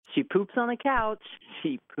She poops on the couch.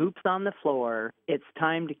 She poops on the floor. It's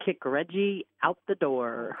time to kick Reggie out the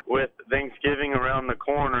door. With Thanksgiving around the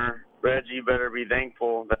corner, Reggie better be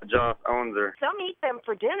thankful that Joss owns her. Some eat them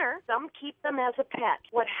for dinner. Some keep them as a pet.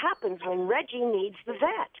 What happens when Reggie needs the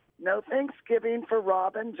vet? No Thanksgiving for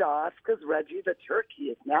Rob and Joss because Reggie the turkey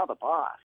is now the boss.